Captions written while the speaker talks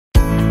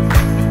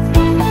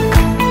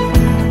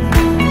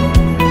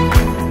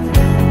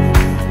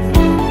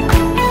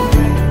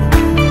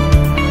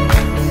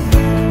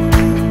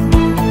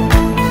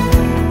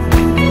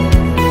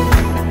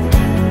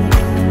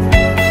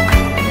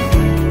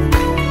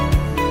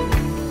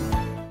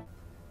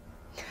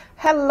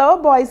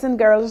Hello, boys and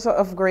girls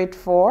of grade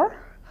 4.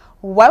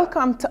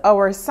 Welcome to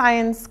our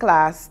science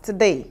class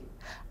today.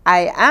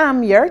 I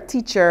am your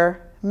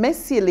teacher,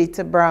 Miss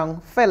Yulita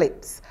Brown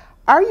Phillips.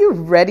 Are you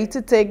ready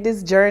to take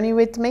this journey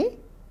with me?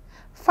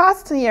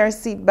 Fasten your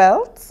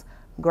seatbelts,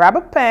 grab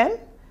a pen,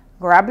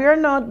 grab your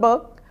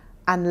notebook,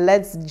 and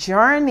let's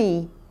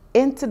journey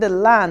into the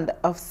land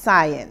of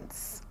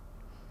science.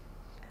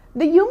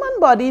 The human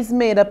body is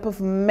made up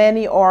of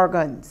many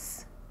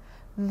organs.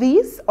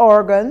 These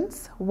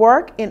organs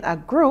work in a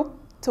group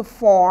to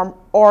form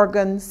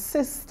organ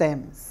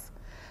systems.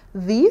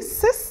 These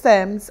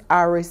systems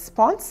are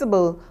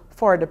responsible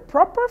for the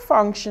proper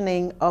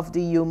functioning of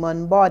the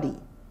human body.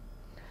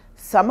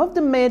 Some of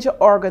the major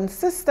organ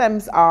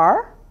systems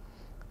are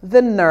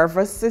the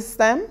nervous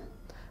system,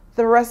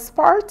 the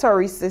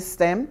respiratory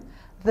system,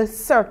 the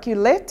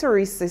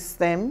circulatory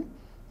system,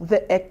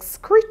 the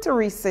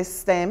excretory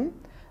system,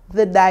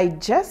 the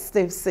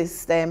digestive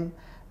system,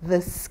 the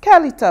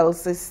skeletal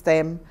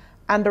system,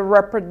 and the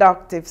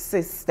reproductive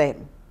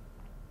system.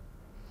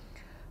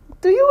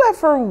 Do you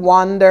ever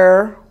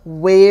wonder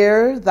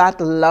where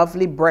that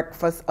lovely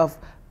breakfast of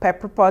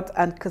pepper pot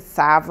and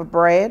cassava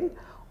bread,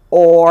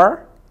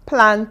 or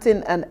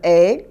plantain and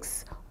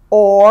eggs,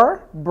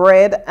 or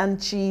bread and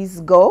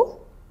cheese go?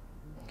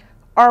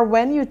 Or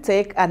when you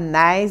take a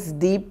nice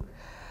deep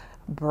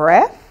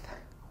breath,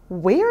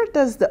 where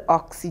does the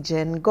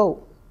oxygen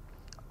go?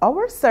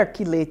 Our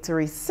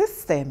circulatory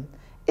system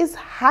is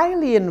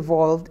highly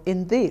involved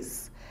in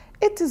this.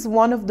 It is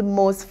one of the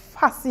most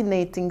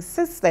fascinating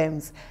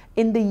systems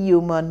in the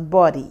human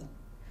body.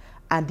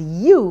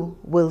 And you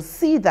will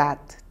see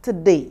that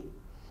today.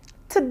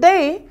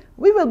 Today,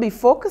 we will be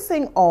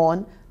focusing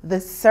on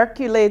the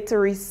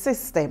circulatory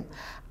system.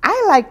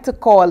 I like to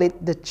call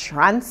it the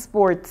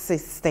transport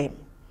system.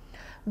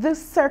 The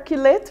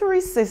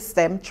circulatory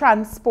system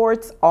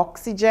transports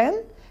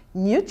oxygen,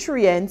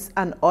 nutrients,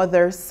 and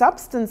other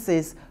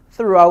substances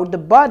throughout the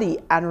body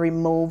and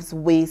removes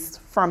waste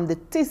from the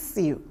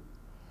tissue.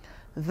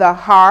 The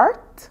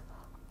heart,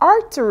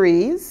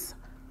 arteries,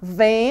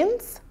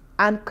 veins,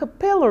 and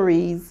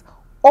capillaries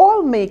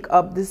all make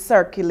up the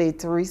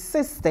circulatory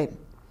system.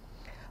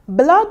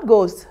 Blood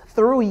goes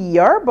through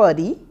your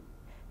body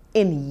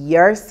in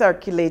your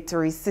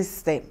circulatory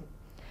system.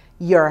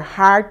 Your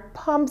heart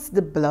pumps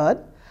the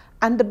blood,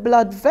 and the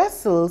blood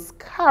vessels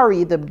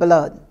carry the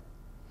blood.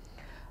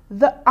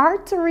 The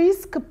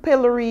arteries,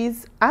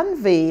 capillaries, and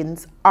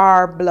veins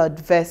are blood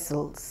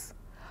vessels.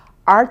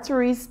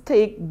 Arteries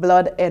take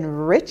blood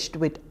enriched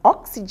with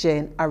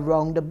oxygen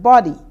around the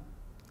body.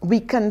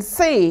 We can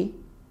say,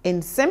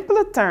 in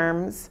simpler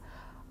terms,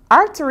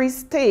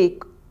 arteries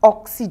take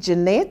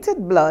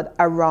oxygenated blood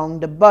around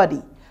the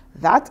body.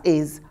 That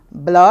is,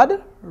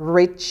 blood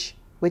rich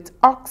with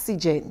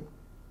oxygen.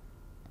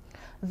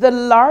 The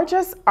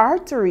largest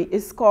artery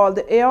is called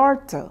the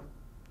aorta.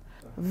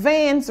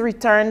 Veins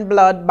return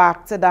blood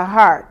back to the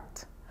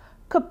heart.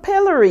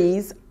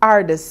 Capillaries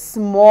are the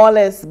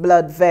smallest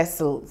blood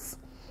vessels.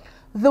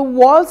 The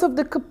walls of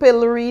the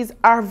capillaries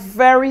are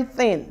very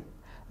thin.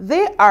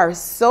 They are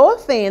so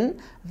thin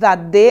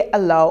that they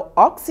allow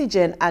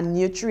oxygen and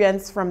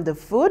nutrients from the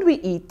food we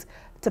eat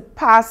to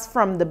pass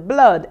from the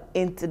blood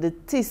into the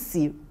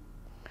tissue.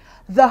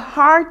 The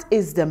heart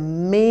is the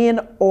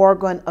main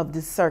organ of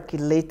the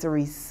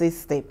circulatory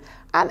system,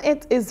 and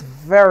it is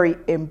very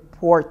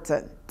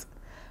important.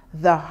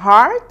 The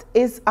heart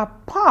is a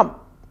pump.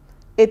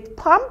 It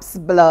pumps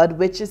blood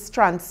which is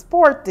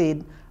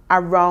transported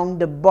around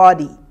the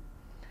body.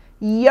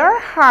 Your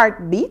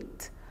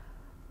heartbeat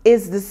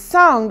is the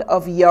sound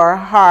of your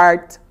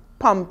heart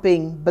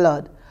pumping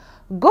blood.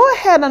 Go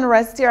ahead and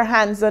rest your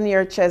hands on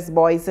your chest,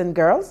 boys and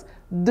girls.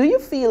 Do you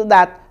feel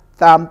that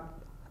thump,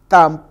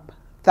 thump,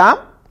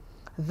 thump?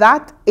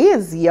 That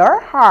is your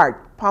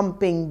heart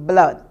pumping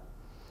blood.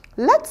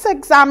 Let's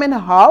examine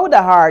how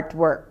the heart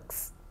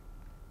works.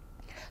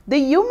 The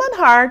human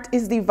heart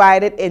is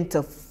divided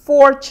into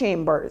 4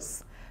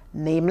 chambers,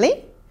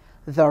 namely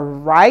the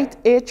right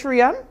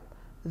atrium,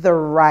 the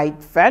right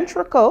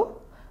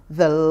ventricle,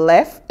 the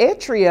left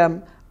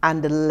atrium,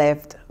 and the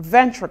left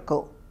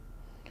ventricle.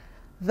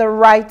 The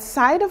right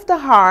side of the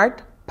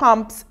heart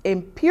pumps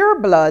impure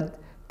blood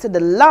to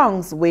the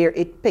lungs where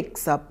it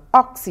picks up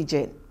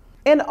oxygen.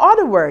 In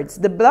other words,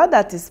 the blood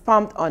that is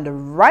pumped on the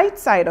right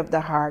side of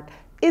the heart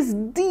is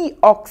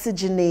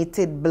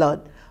deoxygenated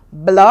blood,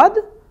 blood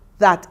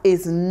that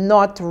is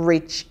not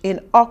rich in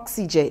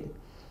oxygen.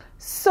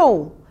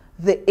 So,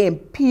 the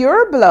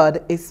impure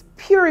blood is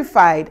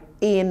purified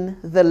in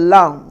the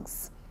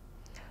lungs.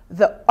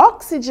 The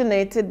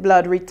oxygenated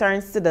blood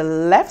returns to the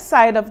left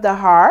side of the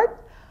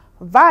heart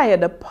via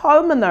the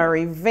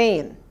pulmonary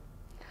vein.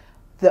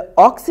 The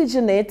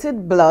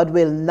oxygenated blood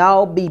will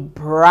now be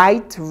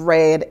bright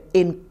red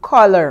in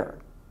color.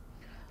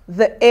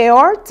 The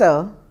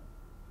aorta,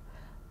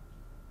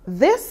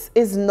 this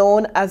is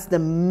known as the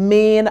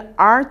main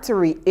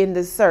artery in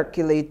the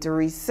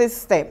circulatory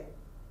system.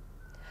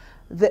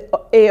 The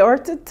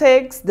aorta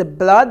takes the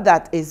blood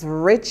that is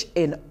rich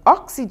in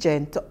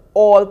oxygen to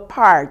all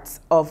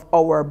parts of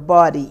our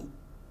body.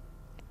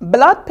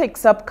 Blood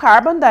picks up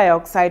carbon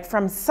dioxide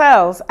from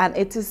cells and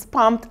it is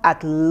pumped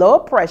at low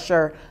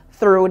pressure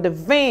through the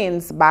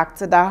veins back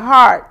to the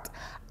heart,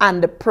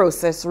 and the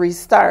process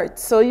restarts.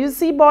 So you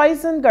see,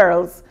 boys and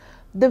girls,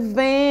 the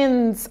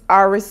veins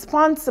are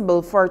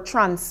responsible for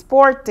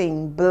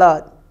transporting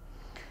blood.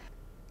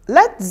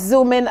 Let's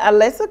zoom in a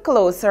little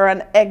closer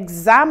and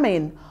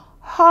examine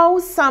how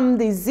some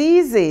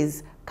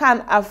diseases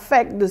can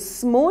affect the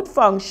smooth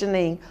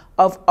functioning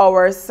of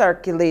our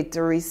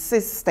circulatory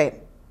system.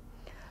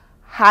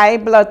 High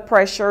blood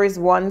pressure is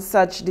one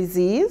such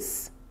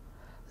disease,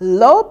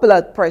 low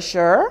blood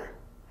pressure,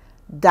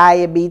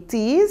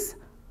 diabetes,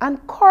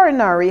 and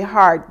coronary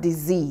heart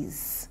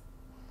disease.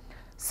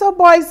 So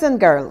boys and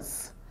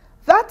girls,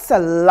 that's a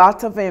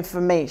lot of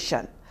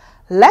information.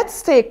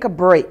 Let's take a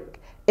break.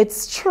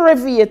 It's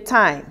trivia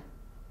time.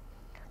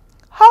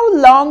 How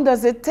long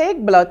does it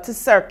take blood to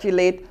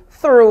circulate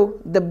through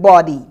the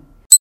body?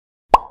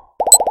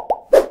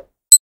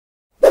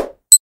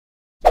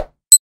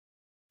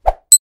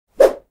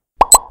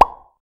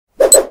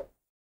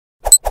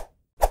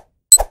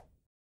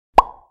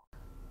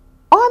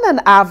 On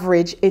an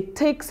average, it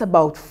takes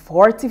about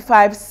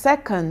 45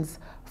 seconds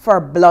for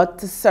blood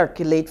to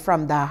circulate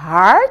from the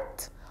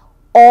heart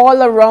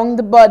all around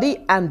the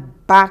body and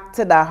back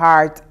to the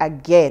heart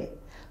again.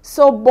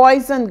 So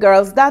boys and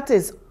girls, that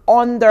is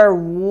under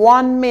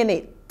 1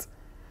 minute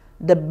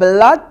the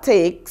blood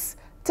takes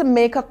to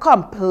make a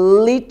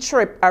complete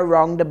trip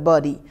around the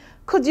body.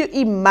 Could you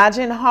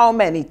imagine how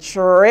many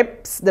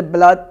trips the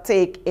blood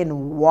takes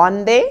in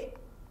one day?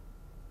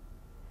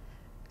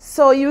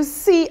 So you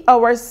see,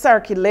 our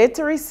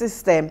circulatory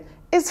system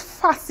is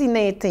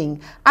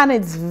fascinating and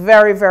it's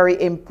very,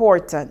 very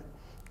important.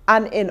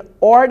 And in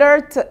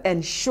order to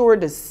ensure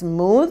the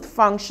smooth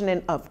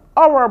functioning of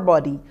our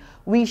body,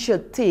 we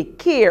should take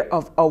care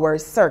of our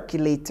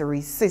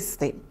circulatory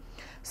system.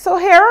 So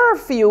here are a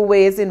few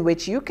ways in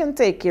which you can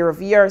take care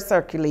of your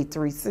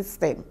circulatory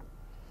system.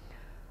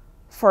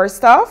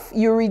 First off,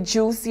 you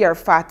reduce your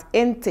fat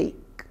intake.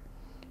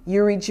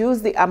 You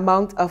reduce the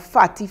amount of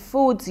fatty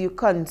foods you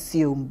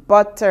consume,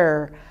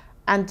 butter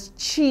and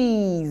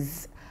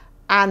cheese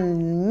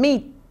and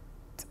meat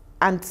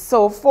and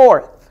so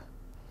forth.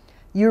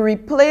 You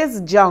replace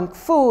junk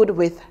food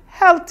with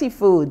healthy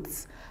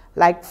foods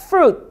like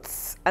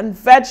fruits and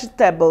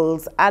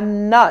vegetables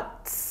and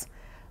nuts.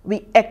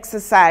 We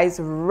exercise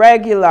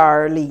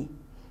regularly,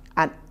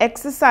 and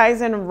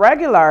exercising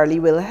regularly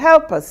will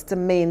help us to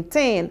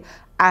maintain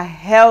a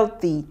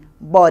healthy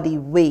body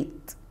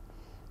weight.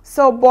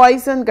 So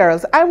boys and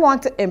girls, I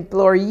want to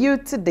implore you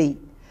today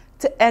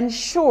to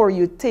ensure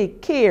you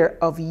take care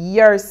of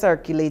your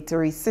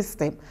circulatory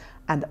system,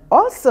 and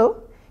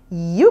also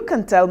you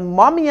can tell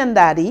mommy and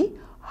daddy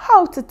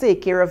how to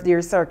take care of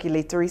their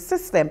circulatory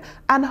system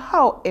and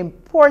how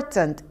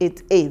important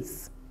it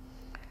is.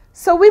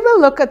 So we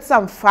will look at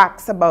some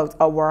facts about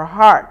our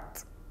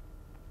heart.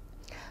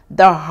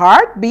 The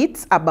heart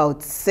beats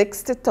about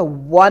 60 to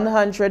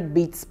 100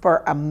 beats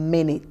per a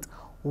minute.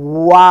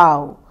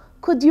 Wow!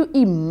 Could you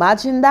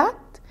imagine that?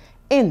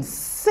 In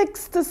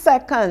 60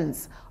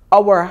 seconds,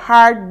 our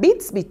heart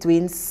beats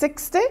between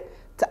 60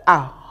 to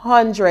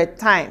 100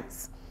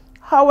 times.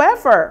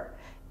 However,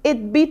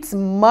 it beats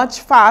much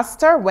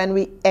faster when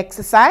we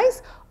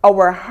exercise,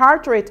 our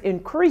heart rate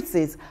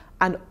increases,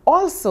 and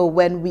also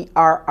when we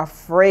are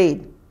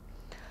afraid.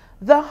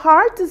 The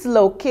heart is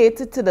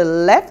located to the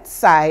left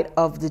side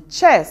of the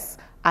chest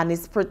and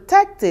is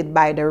protected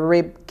by the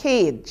rib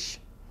cage.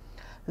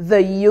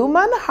 The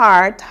human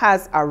heart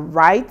has a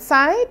right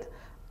side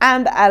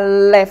and a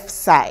left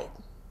side.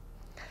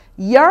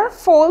 Your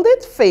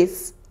folded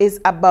fist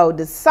is about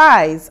the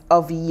size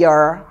of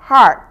your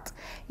heart.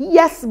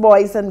 Yes,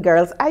 boys and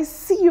girls, I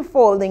see you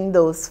folding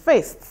those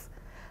fists.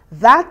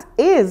 That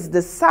is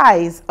the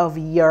size of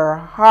your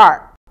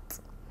heart.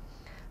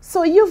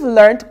 So you've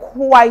learned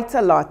quite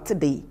a lot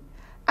today,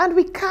 and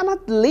we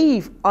cannot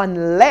leave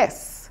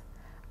unless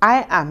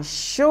I am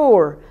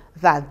sure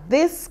that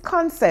this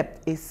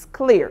concept is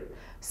clear.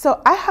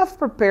 So I have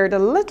prepared a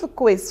little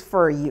quiz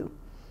for you.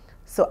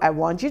 So I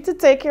want you to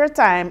take your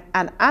time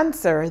and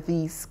answer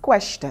these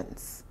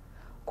questions.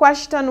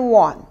 Question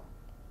 1.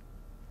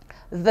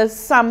 The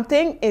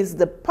something is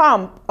the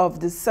pump of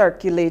the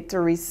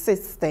circulatory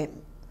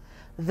system.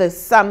 The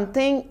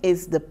something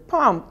is the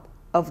pump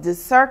of the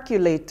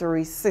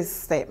circulatory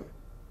system.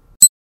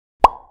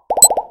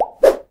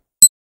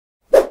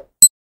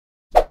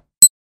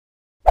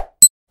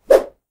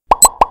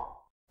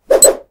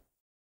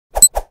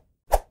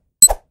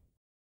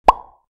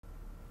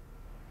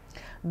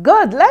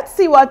 Good, let's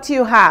see what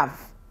you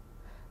have.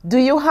 Do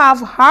you have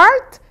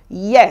heart?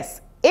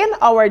 Yes, in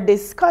our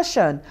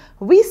discussion,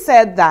 we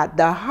said that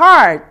the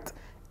heart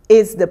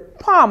is the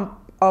pump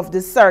of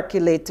the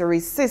circulatory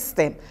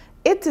system.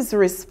 It is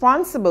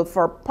responsible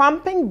for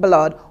pumping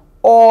blood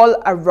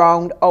all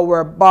around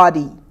our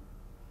body.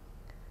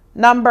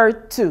 Number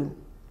 2,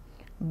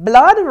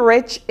 Blood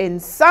rich in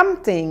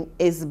something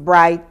is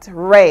bright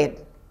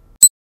red.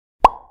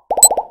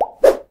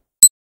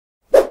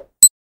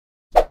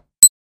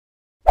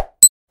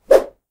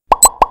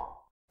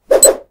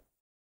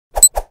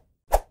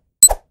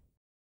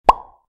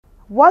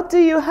 What do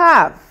you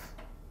have?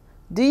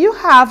 Do you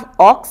have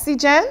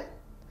oxygen?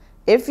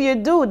 If you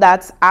do,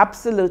 that's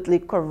absolutely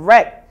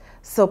correct.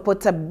 So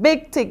put a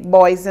big tick,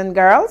 boys and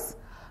girls.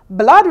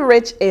 Blood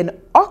rich in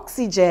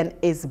oxygen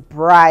is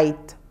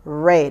bright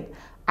red.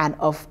 And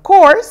of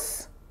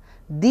course,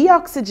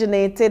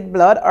 deoxygenated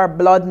blood or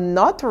blood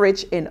not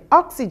rich in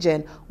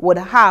oxygen would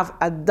have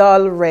a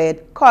dull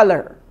red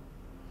color.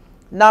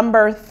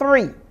 Number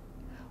 3.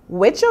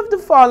 Which of the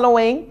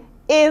following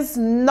is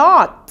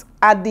not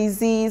a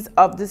disease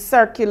of the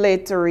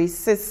circulatory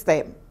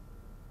system?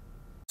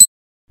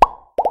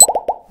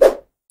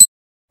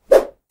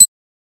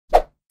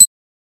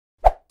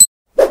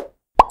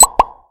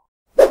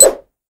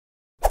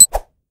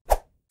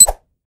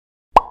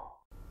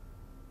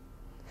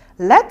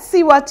 Let's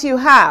see what you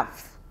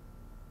have.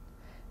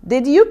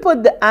 Did you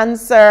put the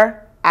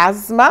answer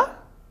asthma?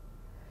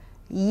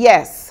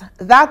 Yes,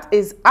 that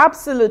is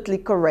absolutely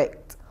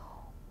correct.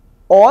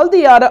 All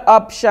the other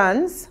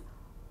options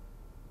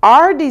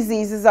are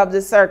diseases of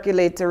the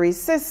circulatory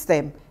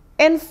system.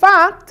 In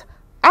fact,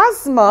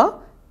 asthma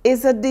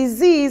is a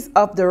disease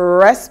of the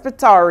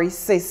respiratory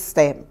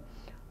system.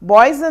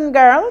 Boys and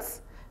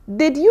girls,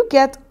 did you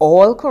get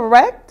all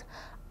correct?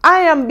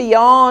 I am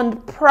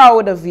beyond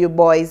proud of you,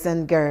 boys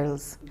and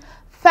girls.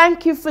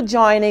 Thank you for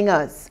joining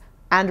us.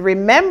 And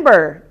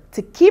remember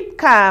to keep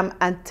calm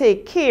and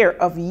take care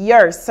of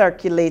your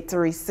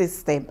circulatory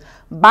system.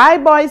 Bye,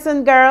 boys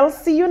and girls.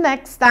 See you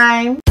next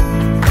time.